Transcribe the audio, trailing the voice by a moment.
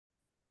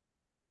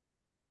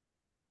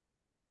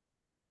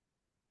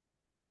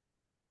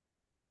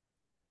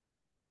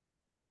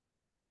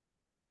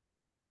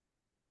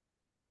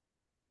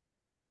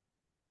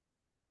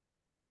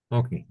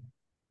Okay.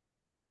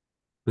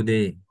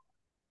 Today,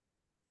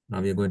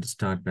 now we are going to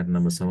start pattern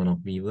number 7 of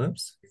V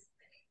verbs.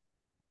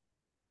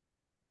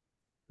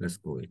 Let's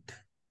go it.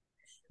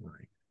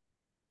 Right.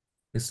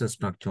 This is the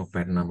structure of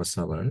pattern number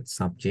 7.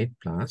 Subject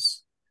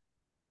plus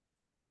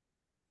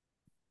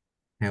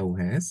have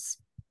has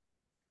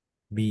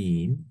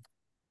been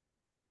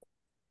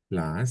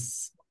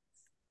plus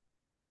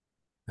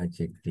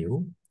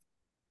adjective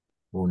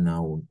or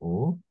noun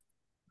or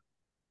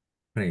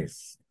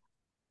phrase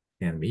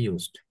can be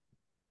used.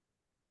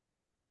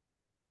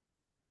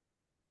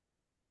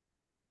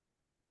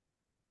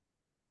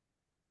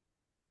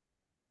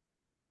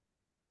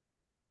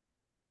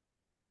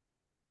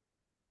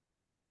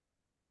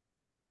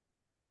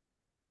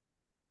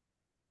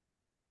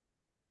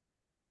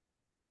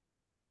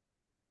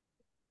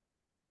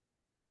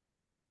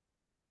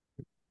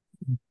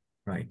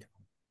 Right.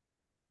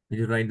 Did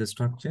you write the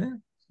structure?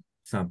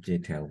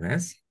 Subject have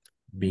has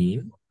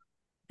been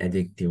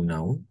adjective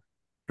noun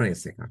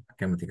phrase එකක්.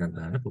 කැමති එකක්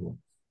දාන්න පුළුවන්.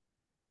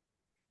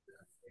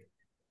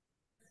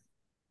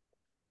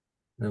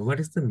 What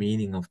is the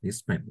meaning of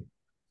this pattern?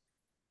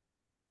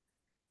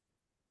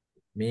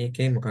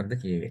 මේකේ මොකක්ද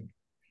කියවෙන්නේ?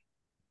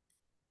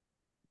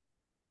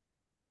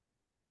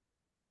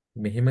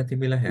 මෙහෙම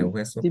තිබිලා have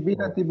has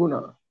තිබිලා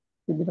තිබුණා.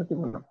 තිබිලා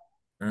තිබුණා.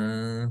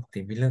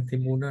 තිබිලා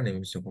තිබුණා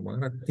නෙමෙයි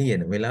සුකුමාර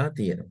තියෙන වෙලා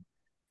තියෙනවා.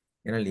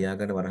 එහෙනම් ලියා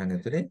ගන්න වරහන්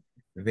ඇතුලේ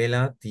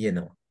වෙලා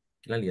තියෙනවා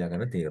කියලා ලියා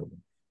ගන්න තේරුම.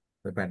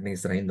 ඔය පැටර්න් එක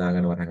ඉස්සරහින් දා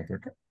ගන්න වරහන්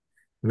ඇතුලට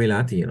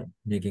වෙලා තියෙනවා.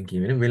 මේකෙන්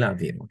කියවෙන්නේ වෙලා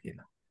තියෙනවා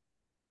කියලා.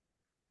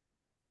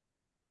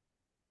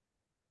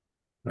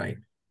 Right.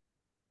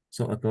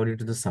 So according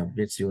to the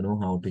subjects, you know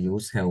how to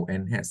use have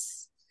and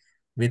has.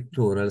 With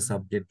plural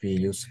subject, we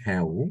use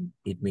have.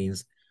 It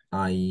means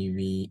I,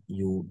 we,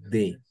 you,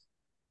 they.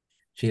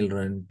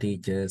 Children,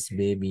 teachers,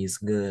 babies,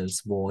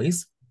 girls,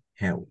 boys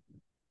have.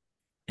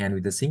 And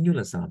with the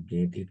singular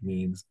subject, it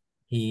means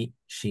he,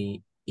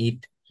 she,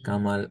 it,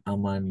 Kamal,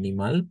 Aman,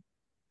 Nimal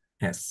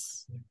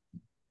has.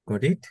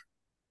 Got it?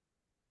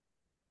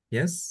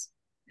 Yes?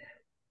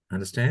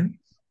 Understand?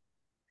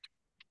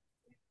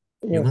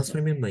 You Yes, must sir.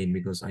 remember it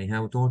because I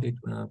have taught it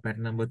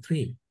pattern number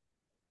 3.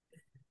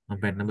 On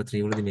pattern number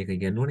 3, already make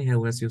again. Only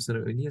have as user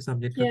earlier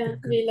subject. Yeah,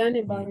 we learn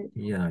about it.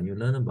 Yeah, you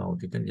learn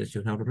about it and just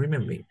you have to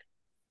remember it.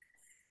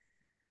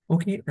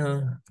 Okay,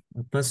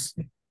 first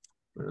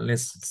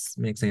let's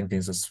make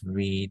sentences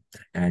with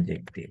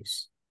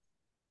adjectives.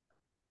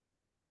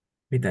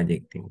 With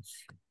adjectives.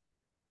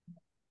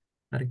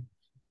 Right.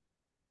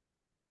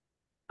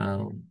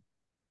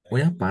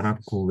 ඔය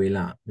පරක්කු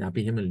වෙලා අපි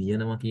එහෙම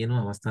ලියනවා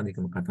කියනවා අවස්ථා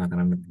දෙකම කතා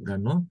කරන්න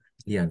ගන්නවා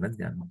ලියන්නත්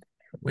ගන්නවා.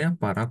 ඔය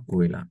පරක්කු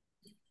වෙලා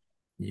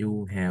you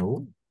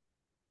have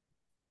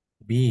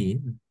been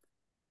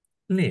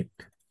late.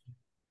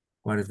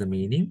 What is the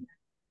meaning?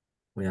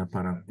 ඔය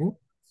පරක්කු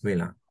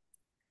වෙලා.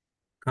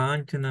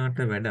 කාංචනාට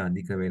වැඩ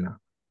අධික වෙලා.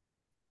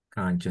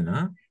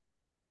 Kanchana.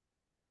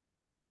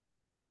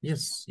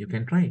 Yes, you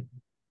can try.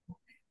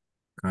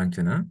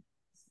 Kanchana.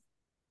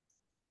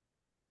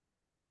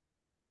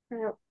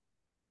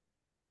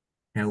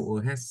 Have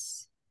or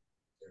has?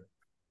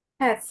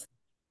 Has.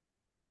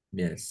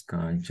 Yes,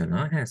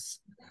 Kanchana has.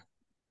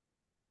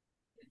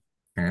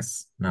 Has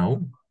now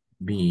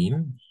been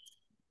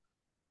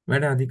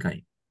වැඩ අධිකයි.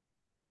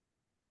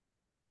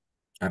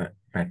 අර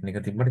පැටර්න් එක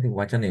තිබ්බට ඉතින්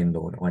වචන එන්න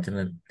ඕන. වචන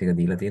ටික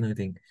දීලා තියෙනවා.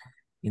 ඉතින්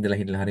ඉඳලා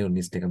හිටලා හරිය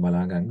ලිස්ට් එක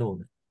බලා ගන්න ඕන.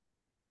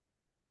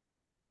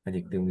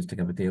 ඇඩ්ජෙක්ටිව් ලිස්ට්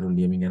එක අපි තේරුම්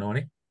ලියමින්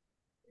යනවනේ.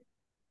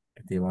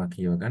 ඒවා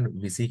කියව ගන්න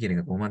busy කියන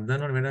එක කොහොමද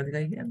දන්නවනේ වැඩ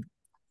අධිකයි කියන්නේ.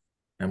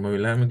 හැම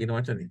වෙලාවෙම කියන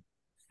වචනේ.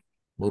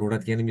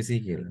 බොරුවටත් කියන්නේ busy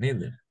කියලා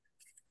නේද?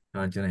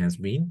 Kanchana has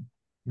been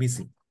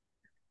busy.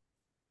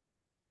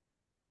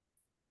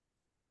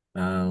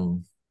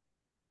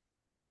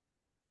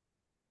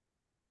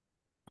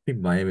 අපි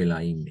බය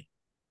වෙලා ඉන්නේ.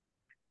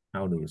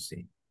 How do you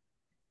say?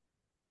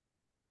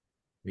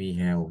 We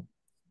have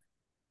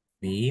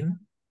been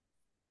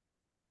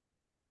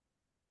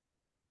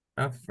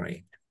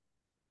afraid.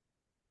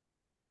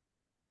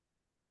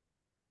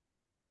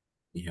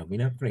 We have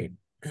been afraid.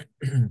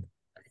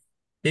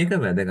 ඒක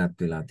වැදගත්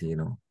වෙලා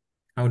තියෙනවා.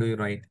 How do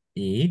you write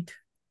eat?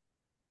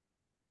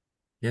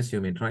 Yes,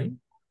 you may try.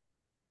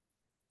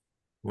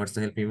 What's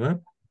the helping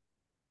verb?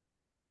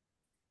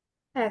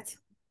 Has.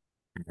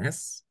 Has.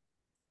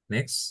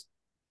 Next,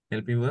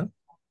 helping verb.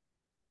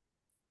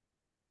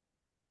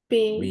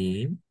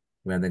 Been.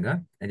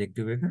 වැදගත්.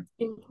 Adjective එක.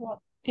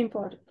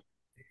 Important.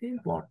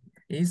 Important.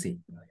 Easy.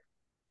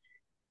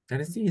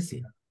 That is easy.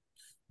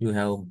 You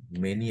have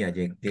many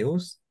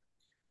adjectives.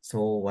 So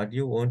what do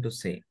you want to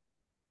say?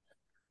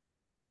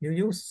 You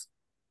use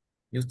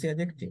the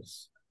adjectives.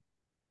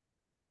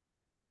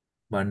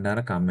 Bandara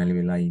කම්මැලි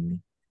වෙලා ඉන්නේ.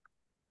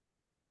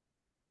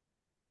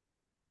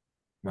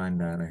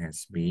 Bandara has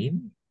been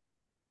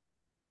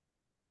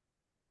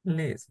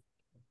lazy.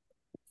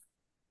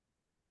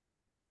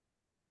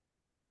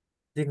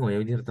 ඉතින් ඔය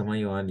විදිහට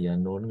තමයි ඔයා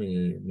ලියන්න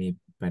ඕනේ මේ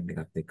පැට්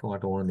එකත් එක්ක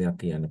ඔයාට ඕන දෙයක්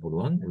කියන්න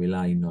පුළුවන්.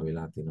 වෙලා ඉන්නවා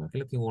වෙලා තියෙනවා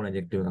කියලා. ඉතින් ඕන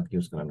ඇඩ්ජෙක්ටිව් එකක්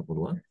යූස් කරන්න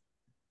පුළුවන්.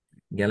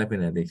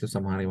 ගැලපෙන ඇඩ්ජෙක්ටිව්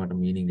සමහර ඒවාට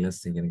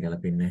මීනින්ග්ලස් කියන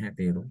ගැලපෙන්නේ නැහැ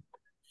තේරුම්.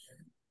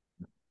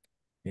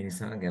 ඒ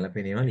නිසා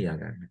ගැළපෙන ඒවා ලියා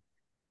ගන්න.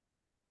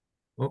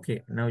 Okay,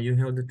 now you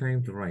have the time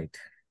to write.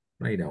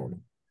 Write down.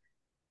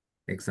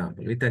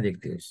 Example with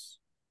adjectives.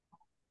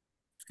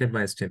 Step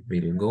by step we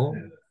will go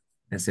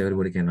as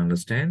everybody can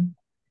understand.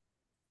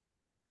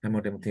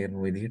 හැමෝටම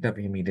තේරෙන විදිහට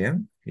අපි හිමීට යමු.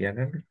 ලියා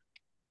ගන්න.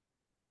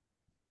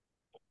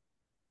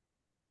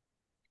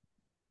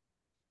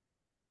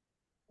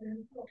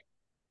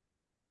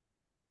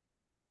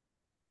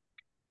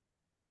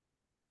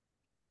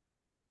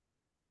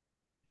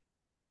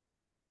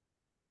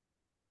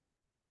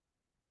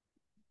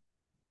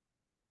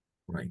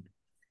 Right.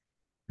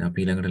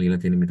 අපි ඊළඟට ලියලා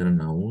තියෙන මෙතන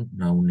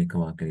noun එක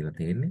වාක්‍ය ලියලා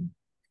තියෙන්නේ.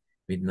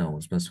 With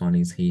nouns. First one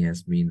is he has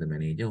been the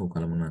manager. ඔහු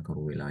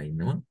කළමනාකරු වෙලා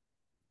ඉන්නවා.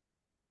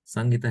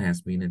 Sangeeta has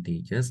been a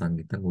teacher.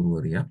 සංගීත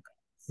ගුරුවරියක්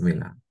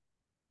වෙලා.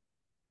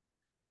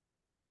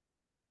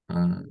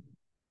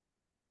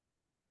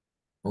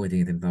 ඔය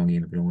ඉතින් එතන තව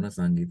කියන්න පුළුවන් වුණා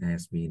සංගීත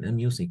has been a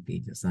music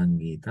teacher.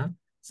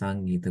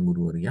 සංගීත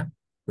ගුරුවරියක්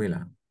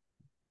වෙලා.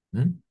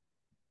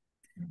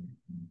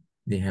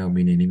 They have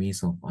been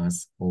enemies of us.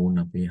 ඔවුන්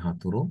අපේ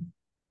හතුරු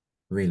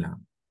වෙලා.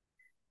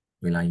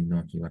 වෙලා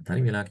ඉන්නවා කිව්වත්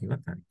හරි වෙලා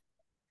කිව්වත් හරි.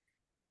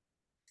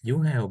 You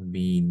have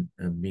been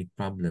a big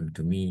problem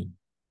to me.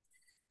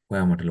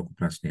 ඔයා මට ලොකු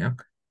ප්‍රශ්නයක්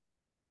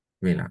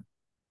වෙලා.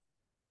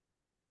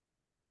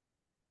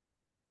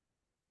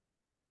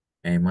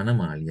 ඇය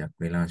මනමාලියක්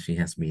වෙලා. She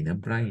has been a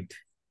bride.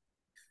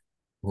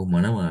 ඔහු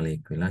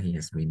මනමාලයෙක් වෙලා. He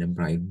has been a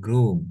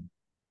bridegroom.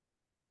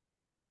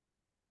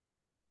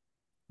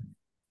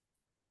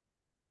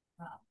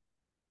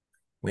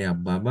 ඔයා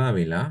බබා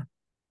වෙලා.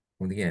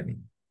 මොකද කියන්නේ?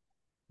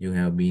 You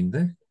have been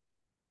the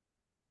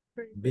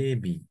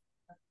baby.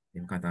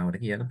 එම් කතාවට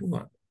කියන්න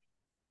පුළුවන්.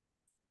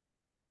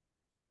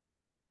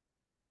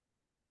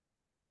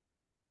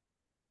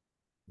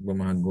 ඔබ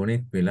මහ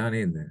ගොනෙක් වෙලා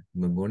නේද?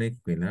 ඔබ ගොනෙක්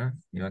වෙලා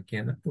ඒවා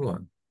කියන්න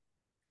පුළුවන්.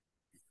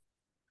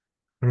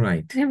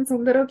 Right. එහෙනම්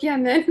සුන්දරෝ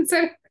කියන්නේ නැහැ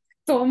සර්.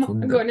 තෝම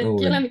සුන්දර. ගොනෙක් ඔව්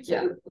කියලා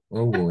කියන්නේ.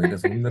 ඔව් ඒක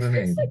සුන්දර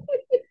නේද?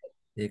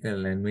 ඒක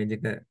ලැන්ග්වේජ්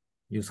එක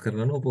යූස්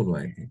කරනවා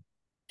පුළුවන් ඉතින්.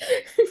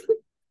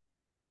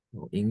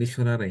 ඉංග්‍රීසි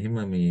වල අර එහෙම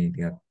මේ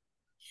ටිකක්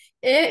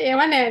ඒව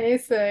නෑනේ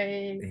සර්.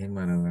 එහෙම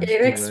අර ඒ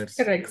words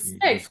respect.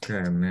 යූස්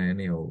කරන්නේ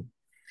නෑ ඔව්.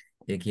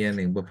 ඒ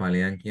කියන්නේ ඔබ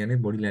ඵලයන්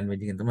කියන්නේ බොඩි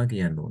ලැන්ග්වේජ් එකෙන් තමයි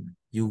කියන්න ඕනේ.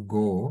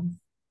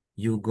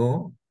 You go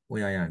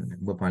ඔයා යන්න.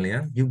 ඔබ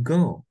ඵලයන් you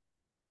go.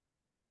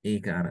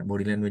 ඒක අර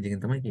බොඩි ලැන්ග්වේජ්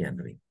එකෙන් තමයි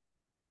කියන්නේ.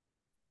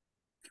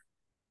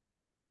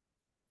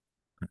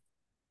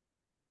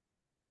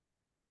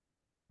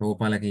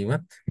 රෝපල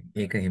කිව්වත්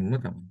ඒක හැමම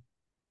තමයි.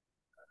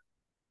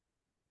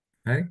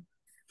 හරි?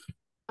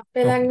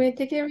 අපේ Okay.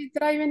 ලැන්ග්වේජ් එකේ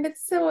විතරයි වෙන්නේ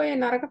සර් ඔය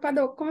නරක පද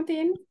ඔක්කොම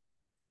තියෙන්නේ.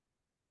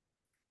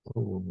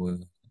 ඔව්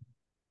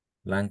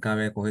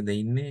ලංකාවේ කොහෙද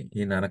ඉන්නේ?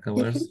 මේ නරක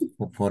words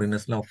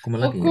foreigners ලා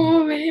ඔක්කොමලා කියනවා.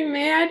 ඔක්කොම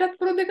මේ අයටත්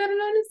පුරුදු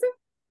කරනවනේ සර්.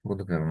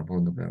 පුරුදු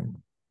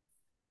කරනවා.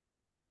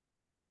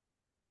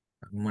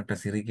 මට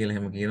සිරි කියලා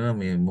හැම කියනවා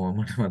මේ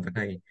මට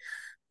මතකයි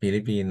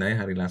පිලිපීන් අය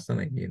හරි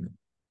ලස්සනයි කියනවා.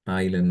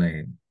 තායිලන්ත අය.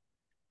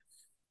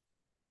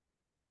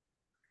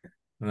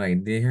 Right,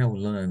 they have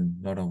learned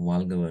a lot of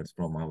vulgar words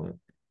from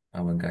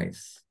our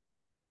guys.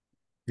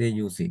 They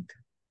use it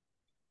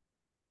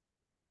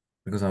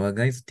because our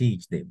guys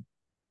teach them.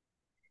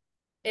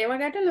 ඒව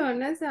ගැටලුවක්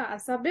නෑ සර්.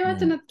 අසභ්‍ය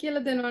වචනත්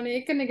කියලා දෙනවනේ.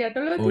 ඒකනේ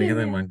ගැටලුව ඔය එකයි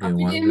තියෙන්නේ. මම අපි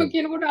කිව්වේ එහෙම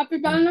කියනකොට අපි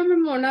බලනවා මේ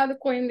මොනවාද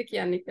කොහෙන්ද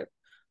කියන්නේ කියලා.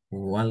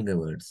 vulgar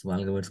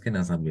words කියන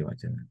අසභ්‍ය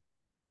වචන.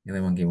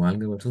 එහෙනම් මම කිව්වා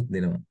vulgar words උත්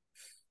දෙනවා.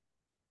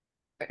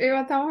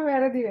 ඒවා තමයි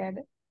වැරදි වැඩ.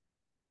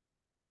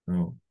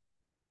 Oh.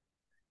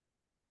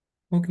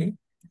 Okay,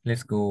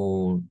 let's go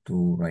to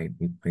write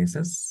with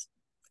phrases.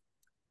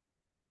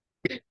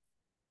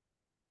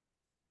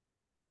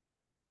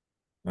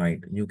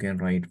 Right, you can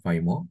write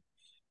 5 more.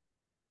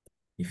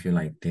 If you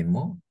like 10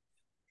 more,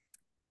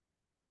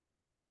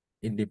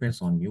 it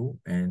depends on you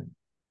and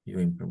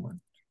your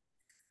improvement.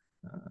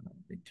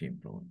 With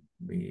improvement,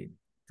 with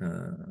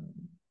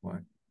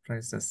what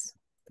phrases?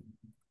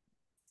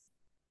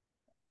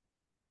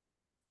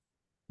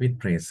 With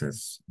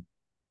phrases.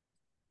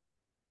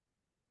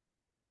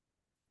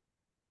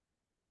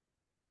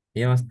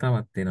 ඒ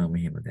අවස්ථාවක් තියෙනවා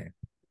මෙහෙම දැන්.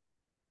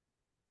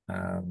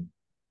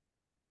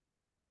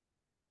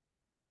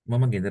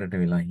 මම ගෙදරට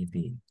වෙලා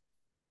හිටියේ.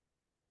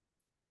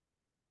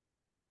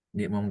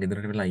 මම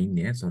ගෙදරට වෙලා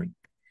ඉන්නේ sorry.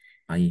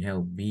 I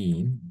have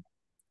been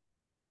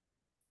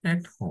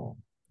at home.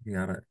 ඉතින්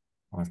අර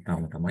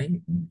අවස්ථාවම තමයි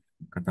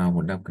කතාව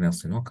පොඩ්ඩක්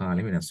වෙනස් වෙනවා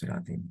කාලේ වෙනස්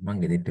වෙලා තියෙනවා.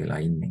 මම ගෙදරට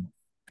වෙලා ඉන්නේ.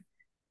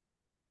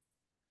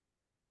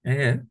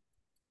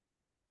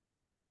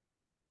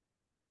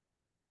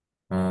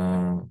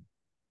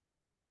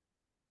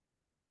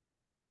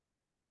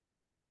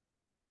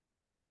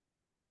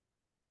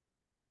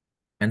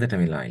 ඇඳට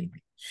වෙලා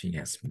ඉන්නේ. She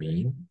has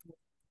been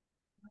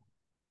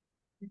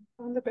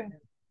On the bed.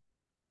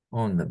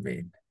 on the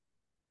bed.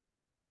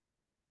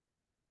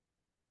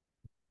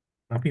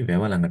 අපි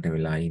වැව ළඟට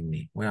වෙලා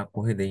ඉන්නේ. ඔයා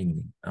කොහෙද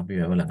ඉන්නේ? අපි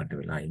වැව ළඟට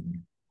වෙලා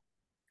ඉන්නේ.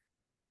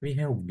 We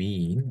have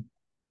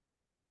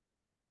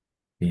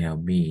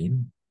been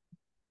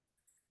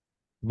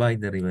by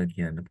the river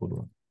කියන්න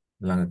පුළුවන්.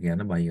 ළඟ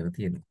කියන්න by එක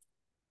තියෙනවා.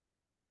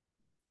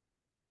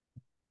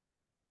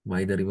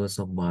 By the rivers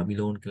of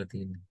Babylon කියලා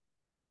තියෙන්නේ.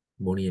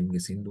 Boney M ගේ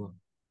සින්දුව.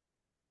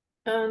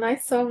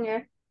 Nice song,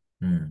 yeah.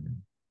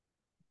 Hmm.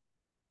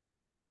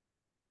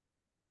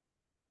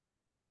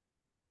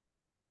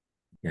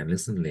 Yeah,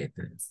 listen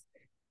later.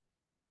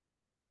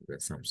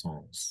 There's some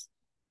songs.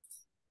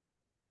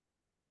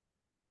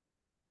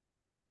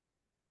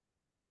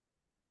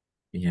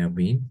 We have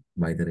been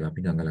by the river.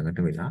 අපි ගඟ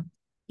ළඟට වෙලා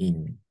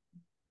ඉන්නේ.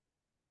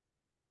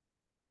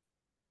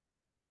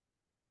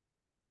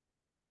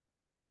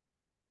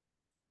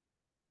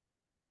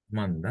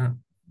 මන්දා.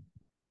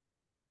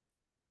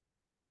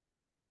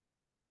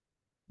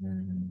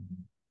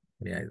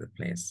 Where is the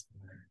place?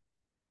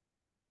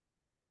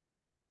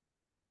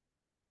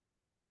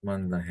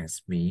 Manda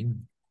has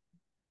been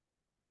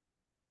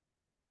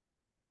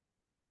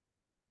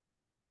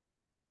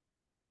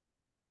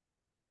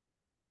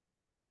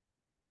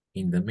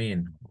in the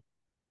main.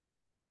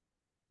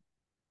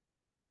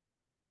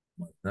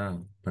 මන්දා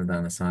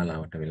ප්‍රධාන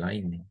ශාලාවට වෙලා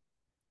ඉන්නේ.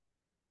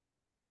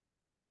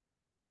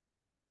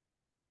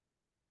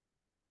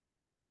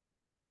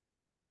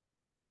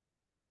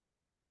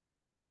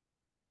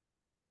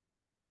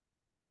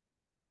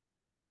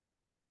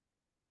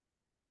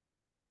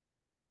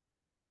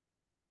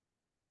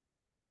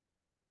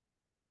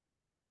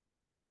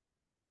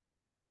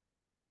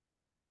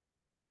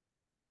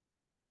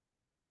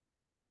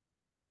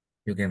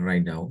 You can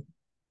write down.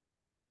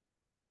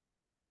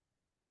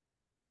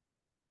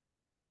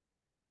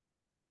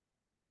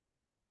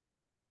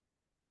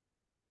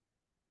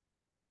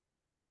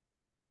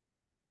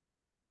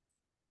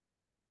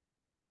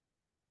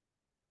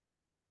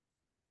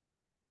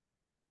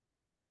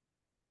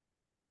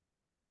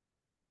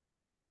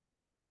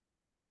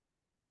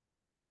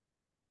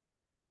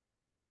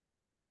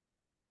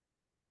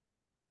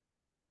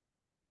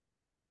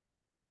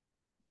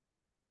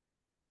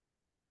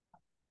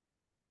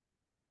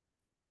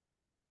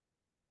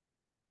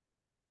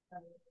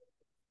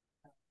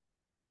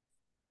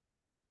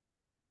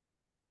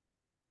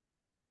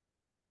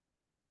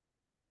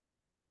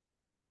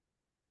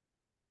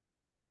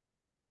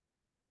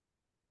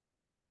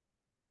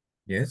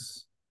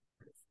 Yes.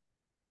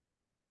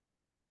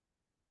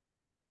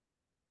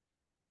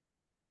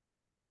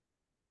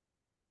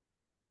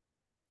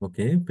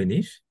 Okay,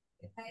 finish.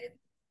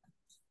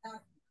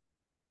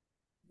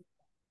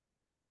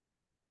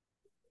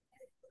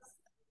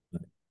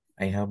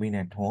 I have been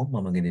at home.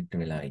 මම ගෙදරට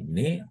වෙලා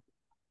ඉන්නේ.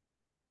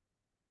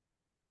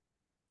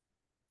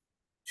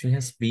 She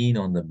has been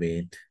on the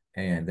bed.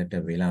 ඇයකට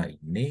වෙලා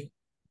ඉන්නේ.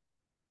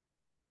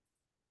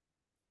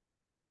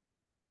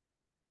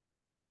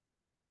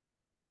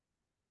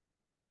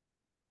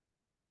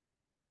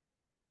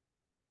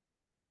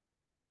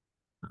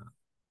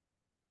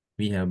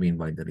 We have been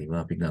by the river.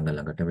 අපි ගඟ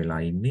ළඟට වෙලා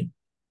ඉන්නේ.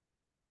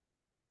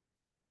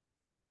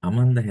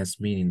 Amanda has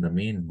been in the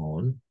main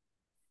hall.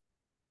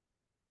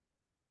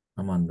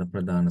 Amanda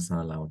ප්‍රධාන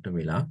ශාලාවට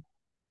වෙලා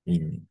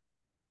ඉන්නේ.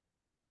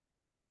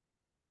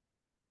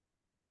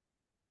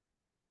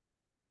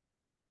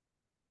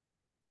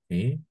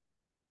 Okay.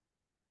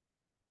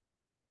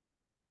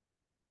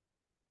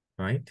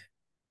 Right.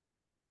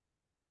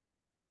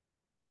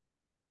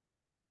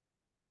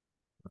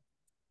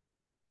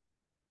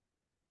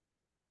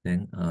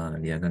 Then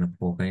ලියාගන්න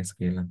 4 kinds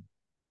කියලා.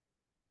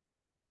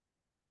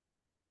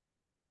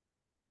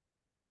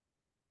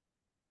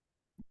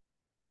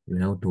 You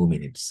have 2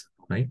 minutes,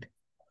 right?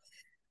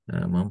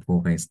 මම 4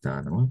 kinds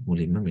දානවා.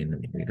 මුලින්ම මෙන්න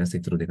මේක. ඊට පස්සේ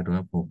ඉතුරු දෙකට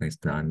ඔයා 4 kinds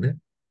දාන්න.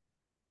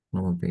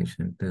 මම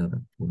patient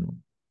පුණු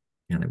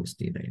cannabis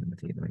දීලා ඉන්න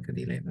තියෙනවා. ඒක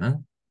දීලා ඉන්නම්.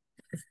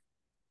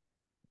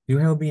 You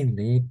have been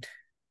late.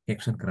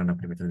 Action කරන්න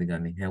අපිට මෙතනදී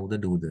ගන්න. Have the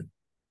do the.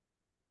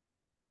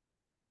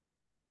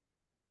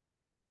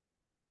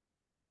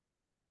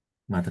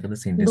 මතකද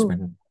sentence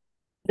pattern?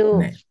 Do.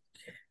 නෑ.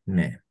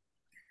 නෑ.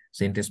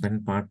 sentence pattern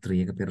part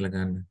 3 එක පෙරලා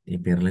ගන්න. ඒ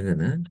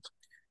පෙරලගෙන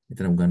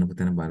එතන උගන්වපු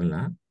තැන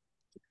බලලා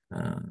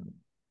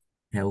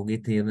have ගේ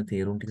තියෙන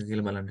තේරුම් ටික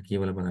කියලා බලන්න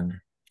කියවලා බලන්න.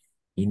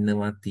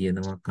 ඉන්නවා,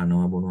 තියෙනවා,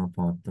 කනවා, බොනවා,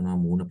 පවත්වනවා,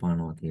 මූණ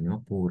පානවා කියනවා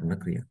පූර්ණ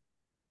ක්‍රියා.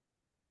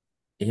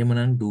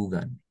 එහෙමනම් do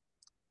ගන්න.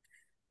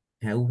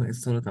 have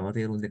වල තව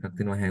තේරුම් දෙකක්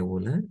තියෙනවා have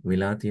වල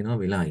වෙලා තියෙනවා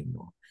වෙලා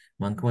ඉන්නවා.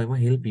 මං කියවා ඒවා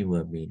helping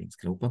verb meanings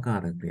කියලා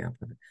උපකාරක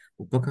ක්‍රියාපද.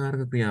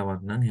 උපකාරක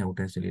ක්‍රියාවක් නම් have ට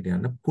ඇතුළට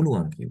යන්න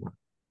පුළුවන් කිව්වා.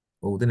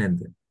 හවුද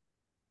නැද්ද?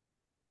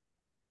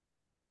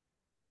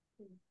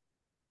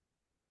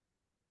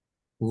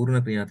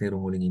 පූර්ණ ක්‍රියා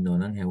තේරුම් වලින් ඉන්නවා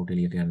නම් have ට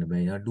එළියට යන්න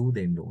බෑ. යා do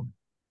දෙන්න ඕන.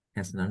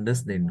 has none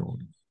does දෙන්න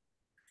ඕන.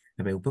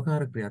 හැබැයි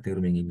උපකාරක ක්‍රියා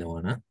තේරුමින්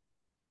ඉන්නවා නම්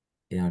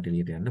එයාට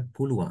එළියට යන්න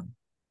පුළුවන්.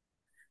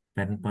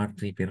 pattern part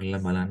 3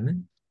 පෙරලා බලන්න.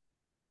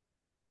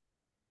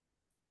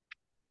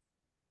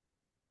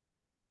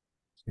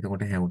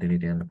 එතකොට have ට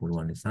එළියට යන්න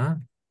පුළුවන් නිසා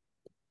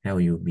have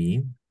you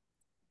been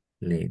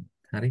late?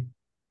 හරි.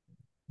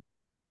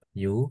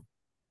 You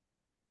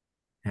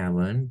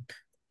haven't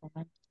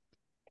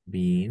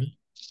been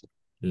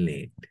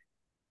late.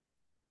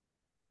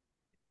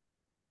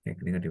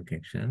 Negative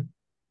action.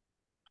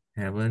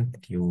 Haven't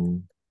you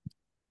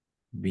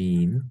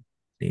been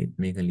late?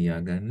 මේක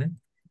ලියා ගන්න.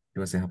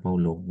 ඊට පස්සේ හපව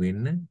log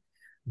වෙන්න.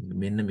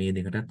 මෙන්න මේ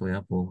දෙකටත්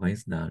ඔයා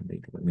focus දාන්න.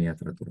 ඒකපො මේ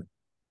අතරතුර.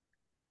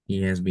 He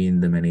has been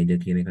the manager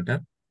කියන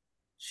එකටත්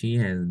she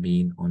has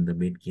been on the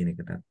bed කියන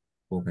එකටත්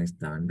focus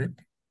දාන්න.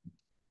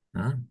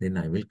 Then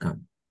I will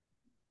come.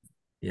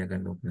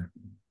 තියාගන්න ඕක.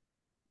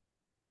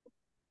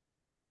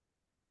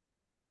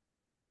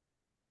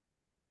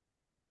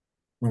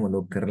 මම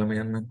ලොක් කරලම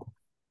යන්නම්කෝ.